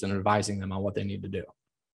companies and advising them on what they need to do.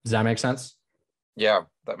 Does that make sense? Yeah,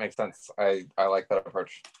 that makes sense. I like that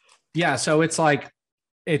approach. Yeah. So it's like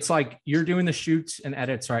you're doing the shoots and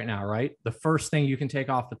edits right now, right? The first thing you can take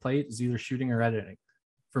off the plate is either shooting or editing.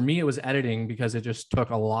 For me, it was editing because it just took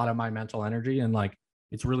a lot of my mental energy. And like,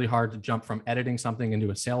 it's really hard to jump from editing something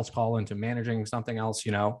into a sales call into managing something else,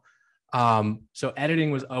 you know? So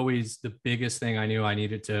editing was always the biggest thing I knew I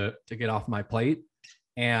needed to get off my plate.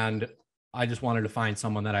 And I just wanted to find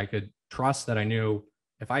someone that I could trust, that I knew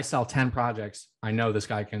if I sell 10 projects, I know this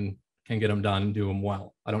guy can get them done and do them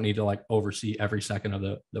well. I don't need to like oversee every second of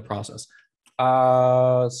the process.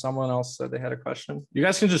 Someone else said they had a question. You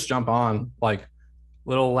guys can just jump on, like a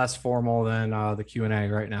little less formal than the Q&A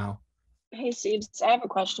right now. Hey, Ceebz, I have a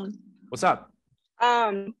question. What's up?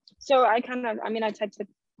 So I mean, I typed a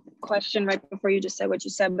question right before you just said what you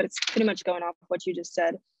said, but it's pretty much going off what you just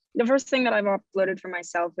said. The first thing that I've uploaded for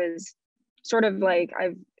myself is sort of like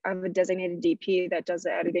I have a designated DP that does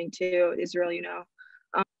the editing too, Israel,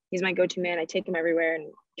 he's my go-to man. I take him everywhere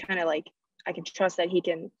and kind of like, I can trust that he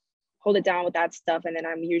can hold it down with that stuff. And then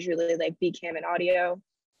I'm usually like BCam and audio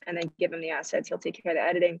and then give him the assets. He'll take care of the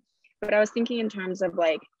editing. But I was thinking in terms of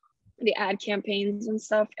like the ad campaigns and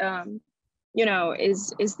stuff,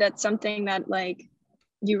 is that something that like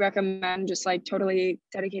you recommend just like totally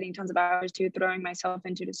dedicating tons of hours to, throwing myself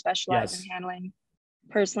into to specialize in handling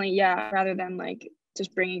personally? Yeah. Rather than like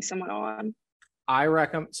just bringing someone on. I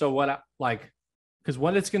recommend, so what because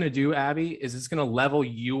what it's going to do, Abby, is it's going to level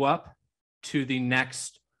you up to the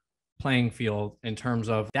next playing field in terms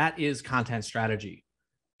of that is content strategy.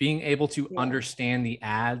 Being able to understand the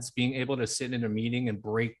ads, being able to sit in a meeting and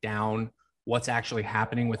break down what's actually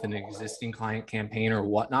happening with an existing client campaign or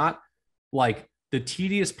whatnot. Like the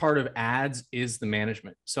tedious part of ads is the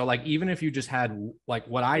management. So like, even if you just had like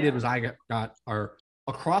what I did was I got our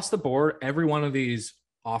across the board, every one of these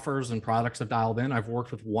offers and products I've dialed in, I've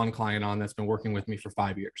worked with one client on that's been working with me for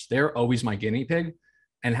 5 years. They're always my guinea pig.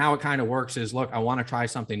 And how it kind of works is, look, I want to try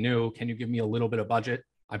something new. Can you give me a little bit of budget?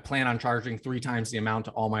 I plan on charging 3 times the amount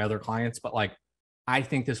to all my other clients, but like, I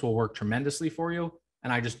think this will work tremendously for you.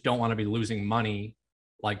 And I just don't want to be losing money,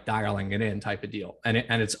 like dialing it in type of deal. And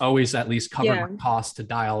it's always at least cover my cost to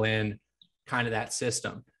dial in kind of that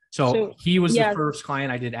system. So he was the first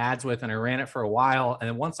client I did ads with, and I ran it for a while. And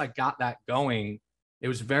then once I got that going, it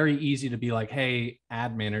was very easy to be like, hey,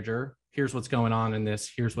 ad manager, here's what's going on in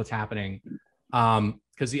this. Here's what's happening.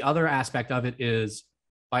 Because the other aspect of it is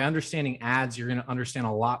by understanding ads, you're going to understand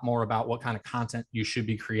a lot more about what kind of content you should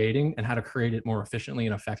be creating and how to create it more efficiently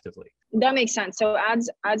and effectively. That makes sense. So ads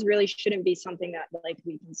really shouldn't be something that like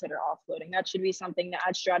we consider offloading. That should be something that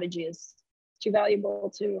ad strategy is too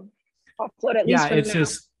valuable to offload at least. Yeah,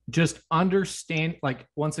 it's just understand, like,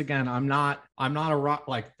 once again, I'm not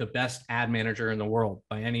like the best ad manager in the world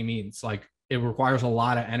by any means. Like, it requires a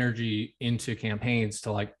lot of energy into campaigns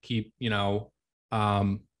to like keep,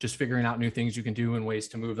 just figuring out new things you can do and ways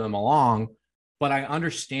to move them along. But I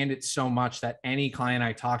understand it so much that any client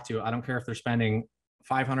I talk to, I don't care if they're spending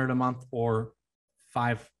 $500 a month or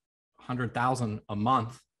 $500,000 a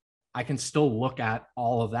month, I can still look at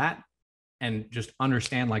all of that and just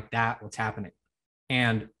understand like that, what's happening.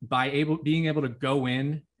 And by being able to go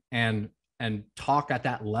in and talk at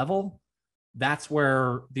that level, that's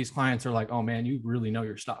where these clients are like, oh man, you really know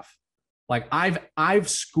your stuff. Like I've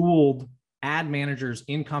schooled ad managers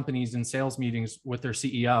in companies in sales meetings with their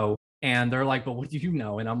CEO, and they're like, but what do you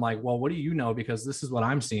know? And I'm like, well, what do you know? Because this is what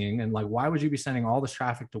I'm seeing. And like, why would you be sending all this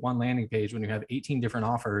traffic to one landing page when you have 18 different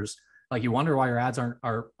offers? Like, you wonder why your ads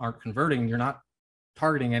aren't converting. You're not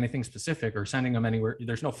targeting anything specific or sending them anywhere.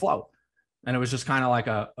 There's no flow. And it was just kind of like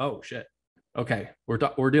oh shit. Okay.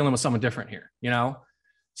 We're dealing with someone different here,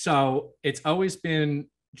 So it's always been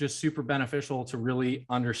just super beneficial to really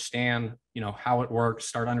understand, how it works,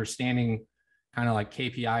 start understanding kind of like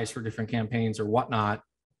KPIs for different campaigns or whatnot.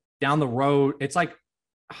 Down the road, it's like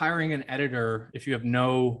hiring an editor. If you have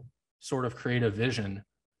no sort of creative vision,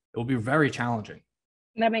 it will be very challenging.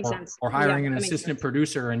 That makes sense. Or hiring an assistant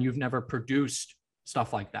producer and you've never produced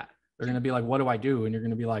stuff like that. They're going to be like, what do I do? And you're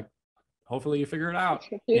going to be like, hopefully you figure it out.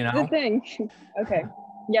 Here's the thing. Okay.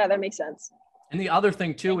 Yeah, that makes sense. And the other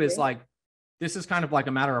thing too is like, this is kind of like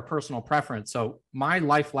a matter of personal preference. So my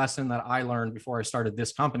life lesson that I learned before I started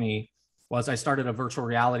this company was I started a virtual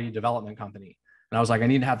reality development company. And I was like, I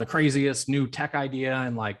need to have the craziest new tech idea.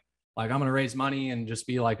 And like I'm going to raise money and just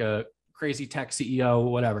be like a crazy tech CEO,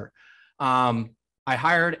 whatever. I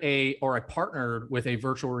hired I partnered with a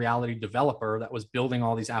virtual reality developer that was building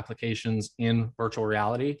all these applications in virtual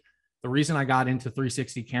reality. The reason I got into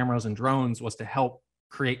 360 cameras and drones was to help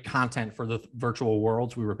create content for the virtual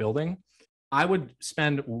worlds we were building. I would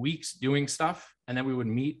spend weeks doing stuff and then we would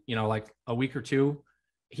meet, like a week or two.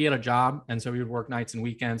 He had a job. And so we would work nights and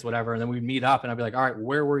weekends, whatever. And then we'd meet up and I'd be like, all right,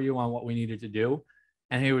 where were you on what we needed to do?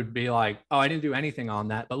 And he would be like, oh, I didn't do anything on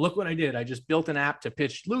that, but look what I did. I just built an app to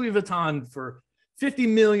pitch Louis Vuitton for $50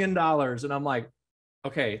 million. And I'm like,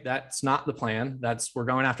 okay, that's not the plan. We're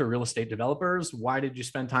going after real estate developers. Why did you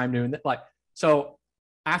spend time doing that? Like, so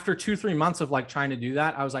after 2-3 months of like trying to do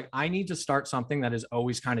that, I was like, I need to start something that is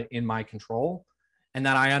always kind of in my control and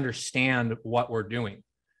that I understand what we're doing,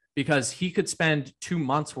 because he could spend 2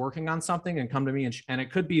 months working on something and come to me and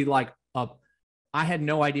it could be like, I had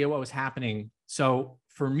no idea what was happening. So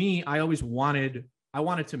for me, I wanted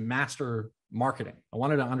to master marketing. I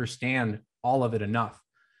wanted to understand all of it enough.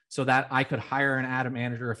 so that I could hire an ad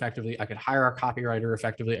manager effectively. I could hire a copywriter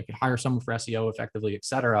effectively. I could hire someone for SEO effectively, et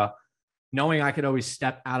cetera, knowing I could always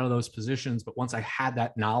step out of those positions. But once I had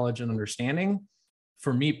that knowledge and understanding,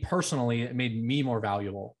 for me personally, it made me more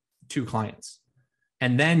valuable to clients.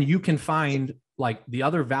 And then you can find like the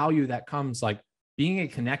other value that comes, like being a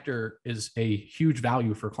connector is a huge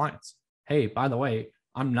value for clients. Hey, by the way,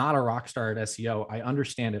 I'm not a rock star at SEO. I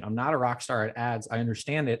understand it. I'm not a rock star at ads. I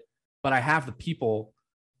understand it, but I have the people.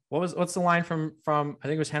 What's the line from I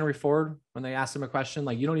think it was Henry Ford when they asked him a question,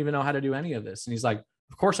 like, you don't even know how to do any of this. And he's like,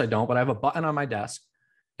 of course I don't, but I have a button on my desk.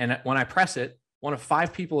 And when I press it, one of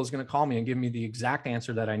 5 people is going to call me and give me the exact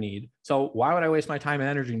answer that I need. So why would I waste my time and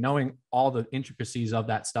energy knowing all the intricacies of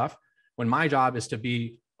that stuff when my job is to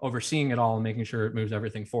be overseeing it all and making sure it moves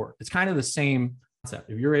everything forward? It's kind of the same concept.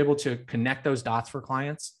 If you're able to connect those dots for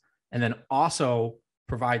clients and then also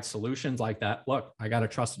provide solutions like that, look, I got a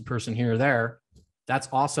trusted person here or there. That's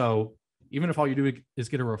also, even if all you do is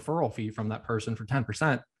get a referral fee from that person for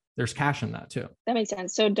 10%, there's cash in that too. That makes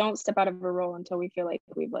sense. So don't step out of a role until we feel like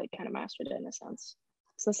we've like kind of mastered it in a sense.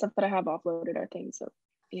 So the stuff that I have offloaded are things that,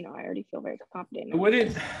 you know, I already feel very confident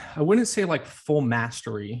in. I wouldn't say like full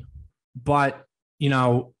mastery, but you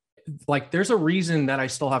know, like there's a reason that I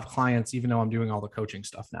still have clients, even though I'm doing all the coaching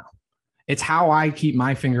stuff now. It's how I keep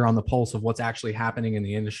my finger on the pulse of what's actually happening in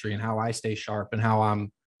the industry and how I stay sharp and how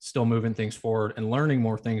I'm still moving things forward and learning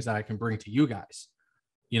more things that I can bring to you guys.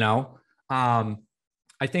 You know,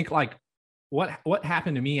 I think like what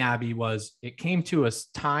happened to me, Abby, was it came to a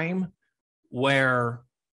time where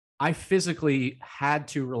I physically had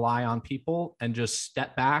to rely on people and just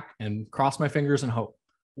step back and cross my fingers and hope.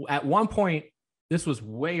 At one point, this was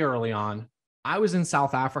way early on, I was in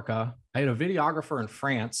South Africa. I had a videographer in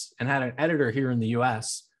France and had an editor here in the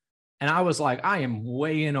US. And I was like, I am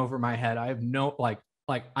way in over my head. I have no, like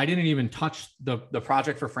I didn't even touch the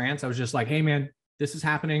project for France. I was just like, hey man, this is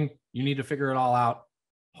happening. You need to figure it all out.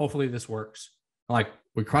 Hopefully this works. Like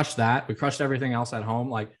we crushed that. We crushed everything else at home.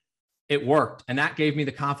 Like it worked. And that gave me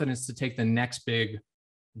the confidence to take the next big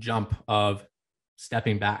jump of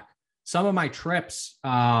stepping back. Some of my trips,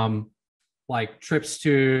 like trips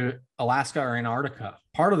to Alaska or Antarctica,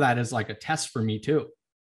 part of that is like a test for me too.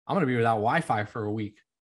 I'm going to be without Wi-Fi for a week.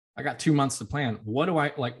 I got 2 months to plan. What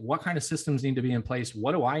kind of systems need to be in place?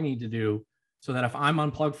 What do I need to do so that if I'm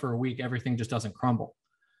unplugged for a week, everything just doesn't crumble?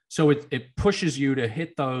 So it pushes you to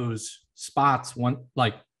hit those spots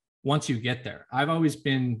once you get there. I've always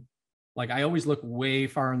been like, I always look way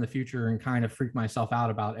far in the future and kind of freak myself out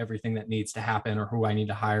about everything that needs to happen or who I need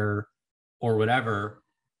to hire or whatever.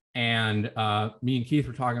 And me and Keith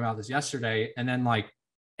were talking about this yesterday. And then like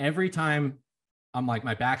every time I'm like,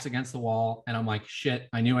 my back's against the wall and I'm like, shit,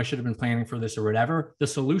 I knew I should have been planning for this or whatever. The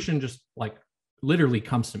solution just like literally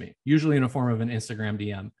comes to me, usually in the form of an Instagram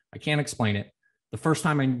DM. I can't explain it. The first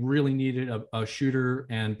time I really needed a shooter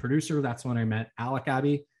and producer, that's when I met Alec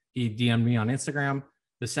Abbey. He DM'd me on Instagram.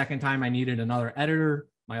 The second time I needed another editor,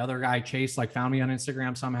 my other guy, Chase, like found me on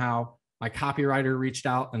Instagram somehow. My copywriter reached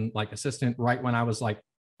out and like assistant right when I was like,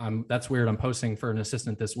 that's weird. I'm posting for an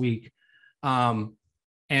assistant this week.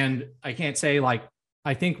 And I can't say like,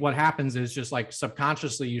 I think what happens is just like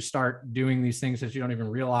subconsciously you start doing these things that you don't even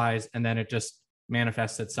realize. And then it just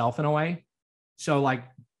manifests itself in a way. So like,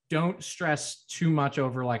 don't stress too much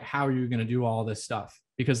over like how you're going to do all this stuff,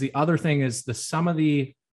 because the other thing is some of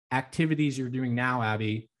the activities you're doing now,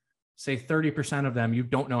 Abby, say 30% of them you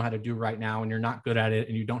don't know how to do right now and you're not good at it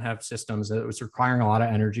and you don't have systems that it's requiring a lot of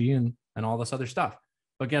energy and all this other stuff.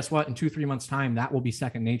 But guess what? In 2-3 months time, that will be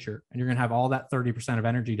second nature and you're going to have all that 30% of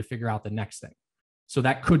energy to figure out the next thing. So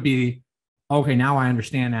that could be, okay, now I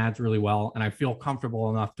understand ads really well and I feel comfortable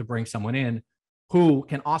enough to bring someone in who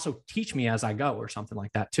can also teach me as I go or something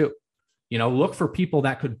like that too. You know, look for people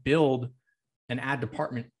that could build an ad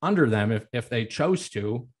department under them if they chose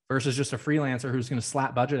to, versus just a freelancer who's going to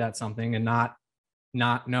slap budget at something and not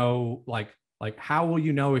know like how will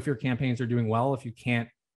you know if your campaigns are doing well if you can't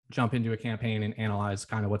jump into a campaign and analyze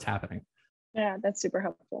kind of what's happening. Yeah, that's super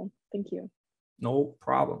helpful. Thank you. No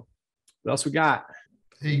problem. What else we got?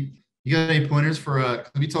 Hey, you got any pointers for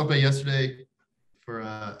we talked about yesterday for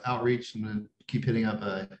outreach and then keep hitting up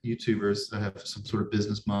YouTubers that have some sort of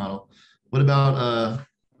business model. What about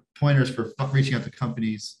pointers for reaching out to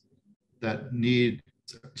companies that need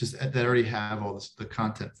that already have all the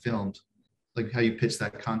content filmed, like how you pitch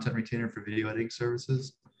that content retainer for video editing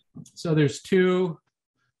services? So there's two.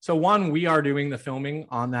 So one, we are doing the filming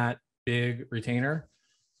on that big retainer.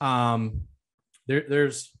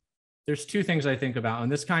 There's two things I think about,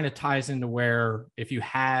 and this kind of ties into where if you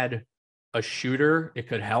had a shooter, it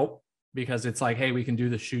could help, because it's like, hey, we can do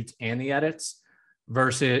the shoots and the edits.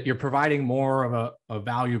 versus you're providing more of a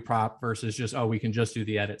value prop versus just, oh, we can just do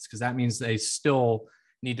the edits. Cause that means they still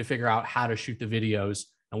need to figure out how to shoot the videos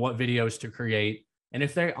and what videos to create. And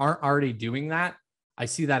if they aren't already doing that, I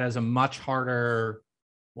see that as a much harder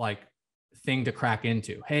like thing to crack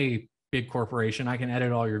into. Hey, big corporation, I can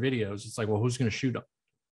edit all your videos. It's like, well, who's going to shoot them?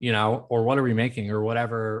 You know, or what are we making or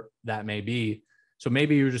whatever that may be. So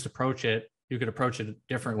maybe you just approach it. You could approach it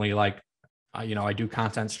differently. Like, you know, I do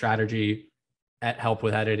content strategy, help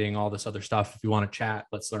with editing, all this other stuff. If you want to chat,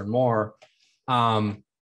 let's learn more.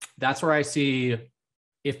 That's where I see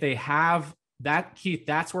if they have that, Keith,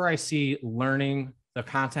 that's where I see learning the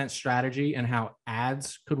content strategy and how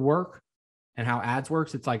ads could work and how ads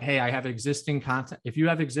works. It's like, hey, I have existing content. If you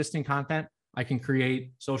have existing content, I can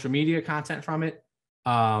create social media content from it,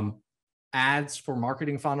 ads for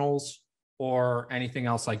marketing funnels or anything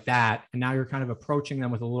else like that. And now you're kind of approaching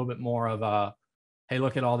them with a little bit more of a, hey,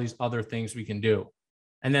 look at all these other things we can do.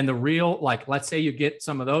 And then the real, like, let's say you get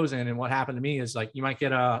some of those in, and what happened to me is like, you might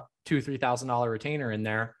get a $2,000, $3,000 retainer in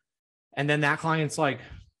there. And then that client's like,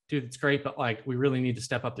 dude, it's great, but like, we really need to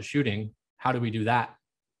step up the shooting. How do we do that?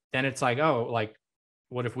 Then it's like, oh, like,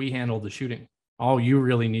 what if we handle the shooting? All you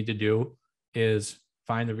really need to do is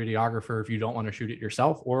find the videographer if you don't want to shoot it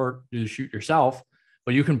yourself, or do the shoot yourself,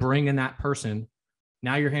 but you can bring in that person.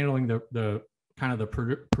 Now you're handling the kind of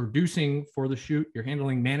the producing for the shoot. You're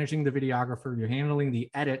handling, managing the videographer. You're handling the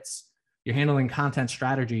edits. You're handling content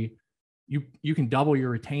strategy. You can double your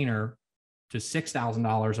retainer to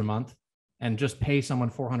 $6,000 a month and just pay someone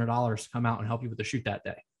 $400 to come out and help you with the shoot that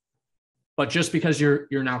day. But just because you're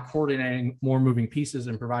now coordinating more moving pieces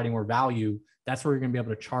and providing more value, that's where you're going to be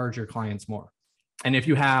able to charge your clients more. And if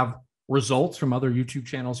you have results from other YouTube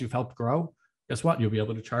channels you've helped grow, guess what? You'll be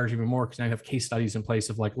able to charge even more because now you have case studies in place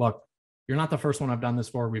of like, look, you're not the first one I've done this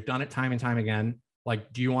for. We've done it time and time again.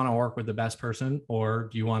 Like, do you want to work with the best person, or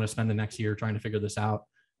do you want to spend the next year trying to figure this out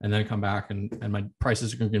and then come back and my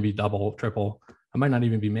prices are going to be double, triple. I might not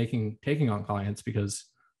even be taking on clients because,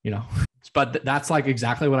 you know, but that's like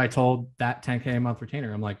exactly what I told that 10K a month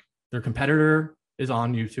retainer. I'm like, their competitor is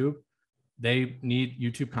on YouTube. They need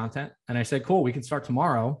YouTube content. And I said, cool, we can start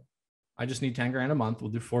tomorrow. I just need 10 grand a month.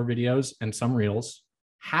 We'll do 4 videos and some reels.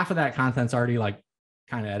 Half of that content's already like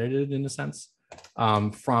kind of edited in a sense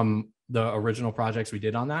from the original projects we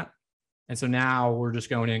did on that. And so now we're just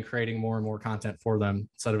going in creating more and more content for them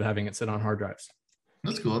instead of having it sit on hard drives.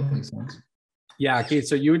 That's cool. That makes sense. Yeah, Keith.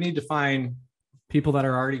 So you would need to find people that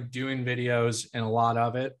are already doing videos and a lot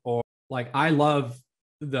of it, or like, I love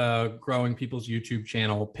the growing people's YouTube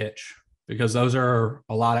channel pitch because those are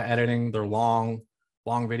a lot of editing. They're long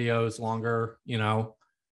videos, longer, you know.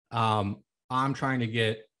 I'm trying to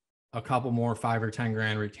get a couple more 5 or 10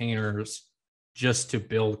 grand retainers just to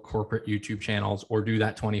build corporate YouTube channels or do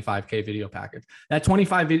that 25K video package. That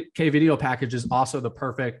 25K video package is also the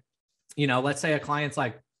perfect, you know, let's say a client's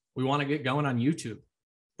like, we want to get going on YouTube.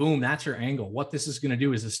 Boom, that's your angle. What this is going to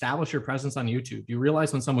do is establish your presence on YouTube. You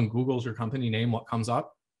realize when someone Googles your company name, what comes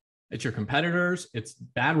up? It's your competitors, it's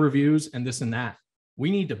bad reviews, and this and that.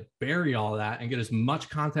 We need to bury all of that and get as much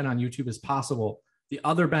content on YouTube as possible. The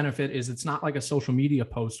other benefit is it's not like a social media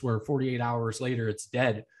post where 48 hours later it's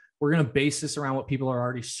dead. We're going to base this around what people are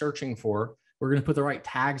already searching for. We're going to put the right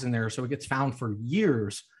tags in there so it gets found for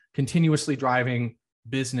years, continuously driving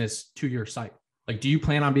business to your site. Like, do you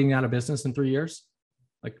plan on being out of business in 3 years?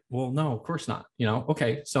 Like, well, no, of course not. You know,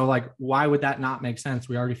 okay. So like, why would that not make sense?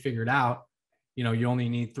 We already figured out, you know, you only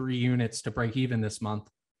need 3 units to break even this month.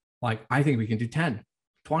 Like, I think we can do 10,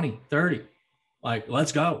 20, 30. Like,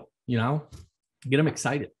 let's go, you know, get them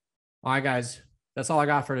excited. All right, guys, that's all I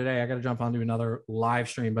got for today. I got to jump onto another live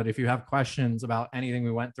stream, but if you have questions about anything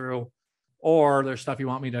we went through, or there's stuff you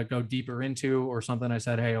want me to go deeper into, or something I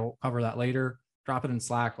said, hey, I'll cover that later, drop it in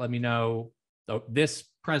Slack. Let me know. So this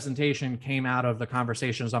presentation came out of the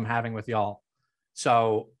conversations I'm having with y'all.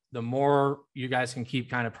 So the more you guys can keep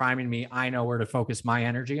kind of priming me, I know where to focus my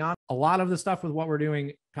energy on. A lot of the stuff with what we're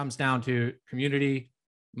doing comes down to community,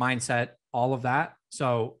 mindset, all of that.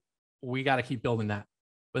 So we got to keep building that.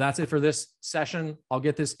 But that's it for this session. I'll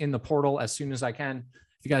get this in the portal as soon as I can.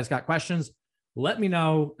 If you guys got questions, let me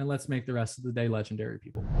know, and let's make the rest of the day legendary,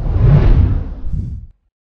 people.